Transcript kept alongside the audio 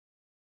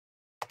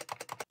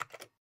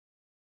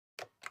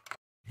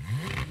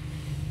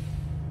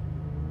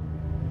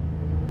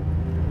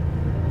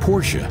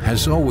Porsche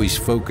has always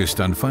focused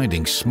on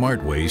finding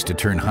smart ways to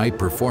turn high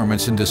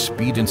performance into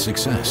speed and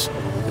success.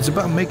 It's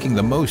about making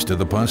the most of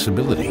the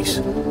possibilities.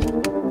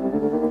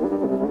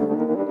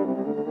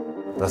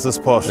 Das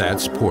ist Porsche.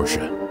 That's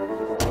Porsche.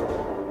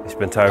 Ich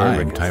bin Tyron I'm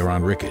Ricketts.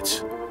 Tyron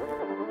Ricketts.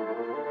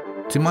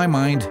 To my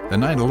mind, the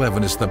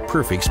 911 is the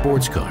perfect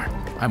sports car.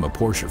 I'm a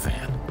Porsche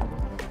fan.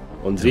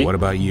 Und And Sie? what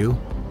about you?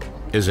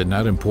 Is it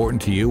not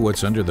important to you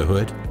what's under the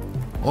hood?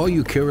 All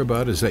you care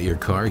about is that your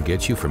car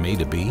gets you from A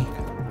to B?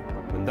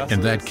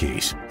 In that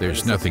case,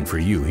 there's nothing for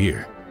you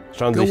here.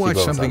 Schauen Sie Go sich watch lieber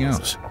was something anderes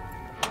else.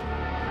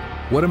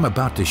 What I'm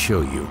about to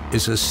show you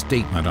is a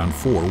statement on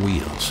 4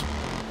 wheels.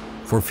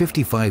 For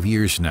 55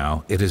 years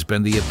now, it has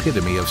been the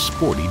epitome of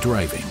sporty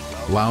driving,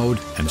 loud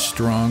and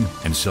strong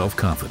and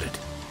self-confident.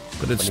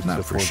 But it's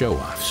not for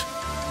show-offs.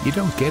 You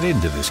don't get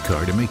into this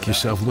car to make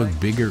yourself look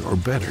bigger or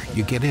better.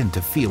 You get in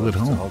to feel at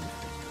home.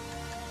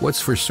 What's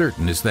for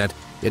certain is that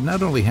it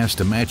not only has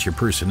to match your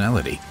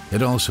personality,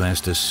 it also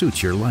has to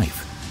suit your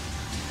life.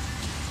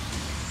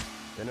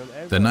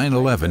 The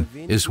 911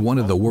 is one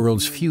of the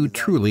world's few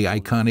truly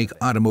iconic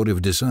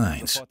automotive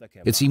designs.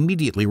 It's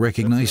immediately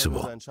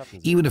recognizable,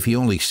 even if you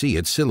only see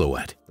its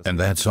silhouette. And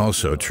that's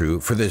also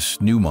true for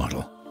this new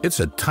model. It's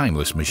a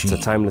timeless machine.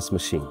 It's a timeless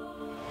machine.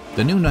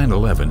 The new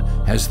 911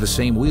 has the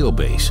same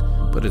wheelbase,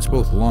 but it's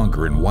both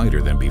longer and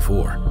wider than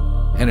before.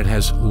 And it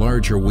has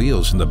larger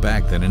wheels in the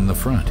back than in the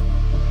front.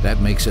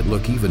 That makes it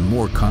look even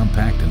more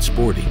compact and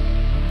sporty.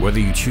 Whether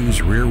you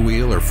choose rear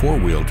wheel or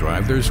four-wheel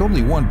drive, there's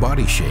only one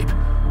body shape.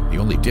 The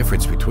only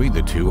difference between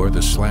the two are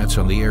the slats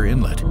on the air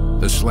inlet.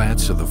 The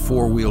slats of the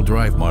four-wheel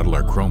drive model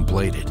are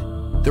chrome-plated.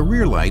 The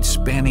rear lights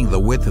spanning the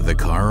width of the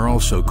car are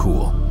also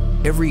cool.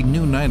 Every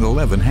new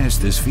 911 has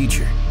this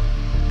feature.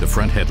 The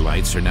front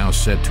headlights are now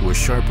set to a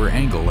sharper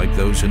angle like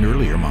those in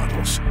earlier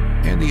models.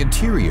 And the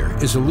interior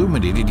is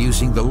illuminated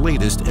using the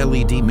latest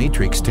LED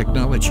matrix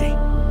technology.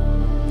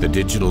 The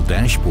digital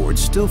dashboard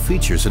still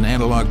features an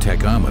analog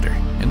tachometer.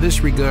 In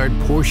this regard,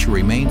 Porsche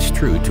remains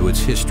true to its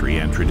history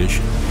and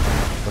tradition.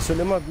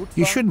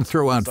 You shouldn't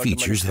throw out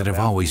features that have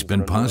always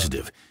been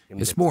positive.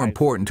 It's more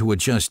important to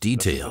adjust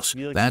details.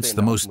 That's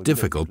the most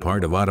difficult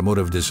part of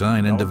automotive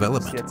design and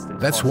development.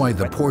 That's why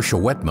the Porsche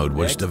Wet Mode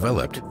was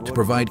developed, to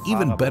provide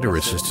even better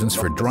assistance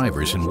for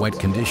drivers in wet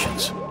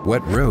conditions.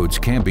 Wet roads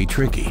can be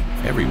tricky.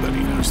 Everybody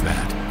knows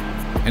that.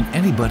 And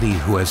anybody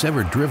who has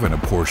ever driven a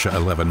Porsche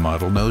 11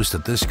 model knows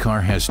that this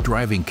car has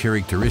driving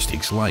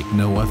characteristics like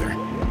no other.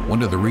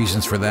 One of the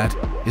reasons for that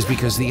is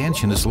because the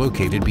engine is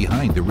located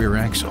behind the rear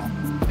axle.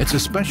 It's a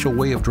special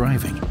way of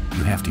driving.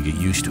 You have to get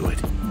used to it.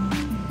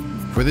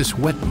 For this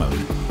wet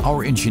mode,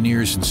 our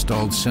engineers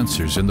installed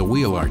sensors in the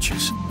wheel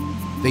arches.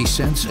 They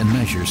sense and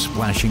measure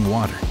splashing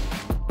water.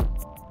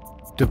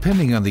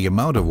 Depending on the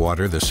amount of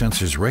water the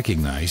sensors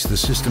recognize, the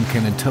system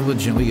can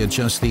intelligently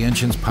adjust the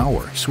engine's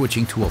power,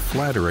 switching to a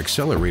flatter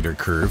accelerator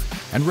curve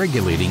and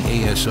regulating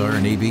ASR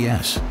and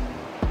ABS.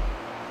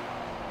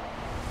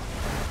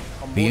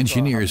 The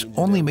engineers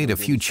only made a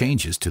few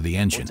changes to the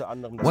engine.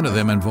 One of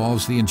them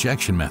involves the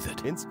injection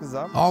method.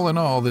 All in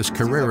all, this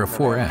Carrera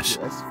 4S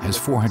has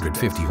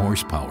 450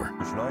 horsepower.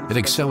 It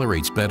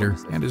accelerates better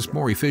and is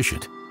more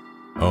efficient.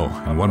 Oh,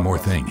 and one more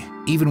thing.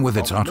 Even with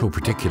its auto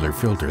particulate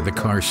filter, the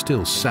car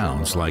still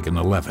sounds like an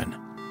 11.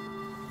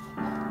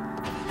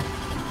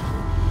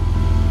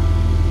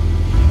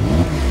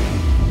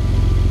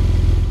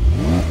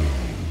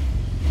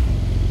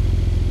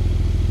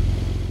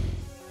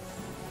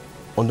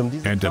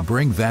 And to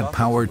bring that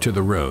power to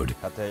the road,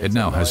 it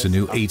now has a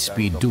new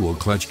 8-speed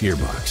dual-clutch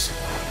gearbox.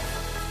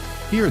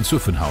 Here in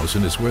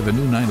Zuffenhausen is where the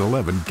new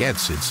 911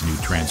 gets its new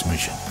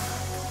transmission.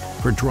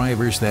 For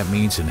drivers, that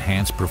means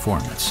enhanced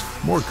performance,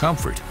 more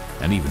comfort,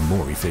 and even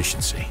more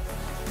efficiency.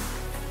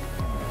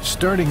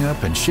 Starting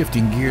up and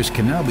shifting gears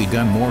can now be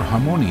done more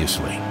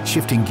harmoniously.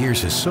 Shifting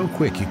gears is so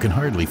quick you can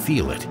hardly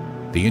feel it.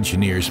 The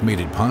engineers made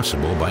it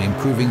possible by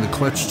improving the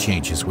clutch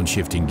changes when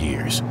shifting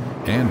gears.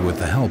 And with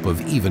the help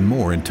of even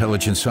more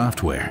intelligent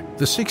software,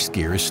 the 6th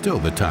gear is still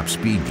the top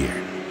speed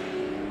gear.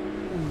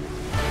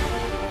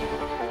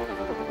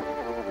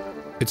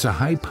 It's a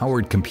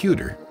high-powered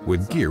computer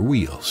with gear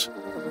wheels.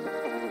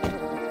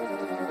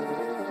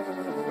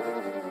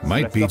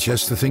 Might be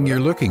just the thing you're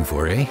looking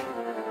for, eh?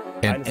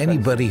 And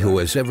anybody who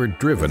has ever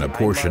driven a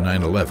Porsche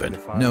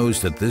 911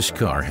 knows that this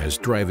car has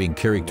driving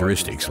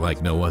characteristics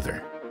like no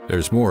other.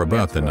 There's more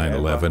about the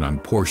 911 on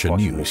Porsche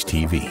News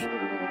TV.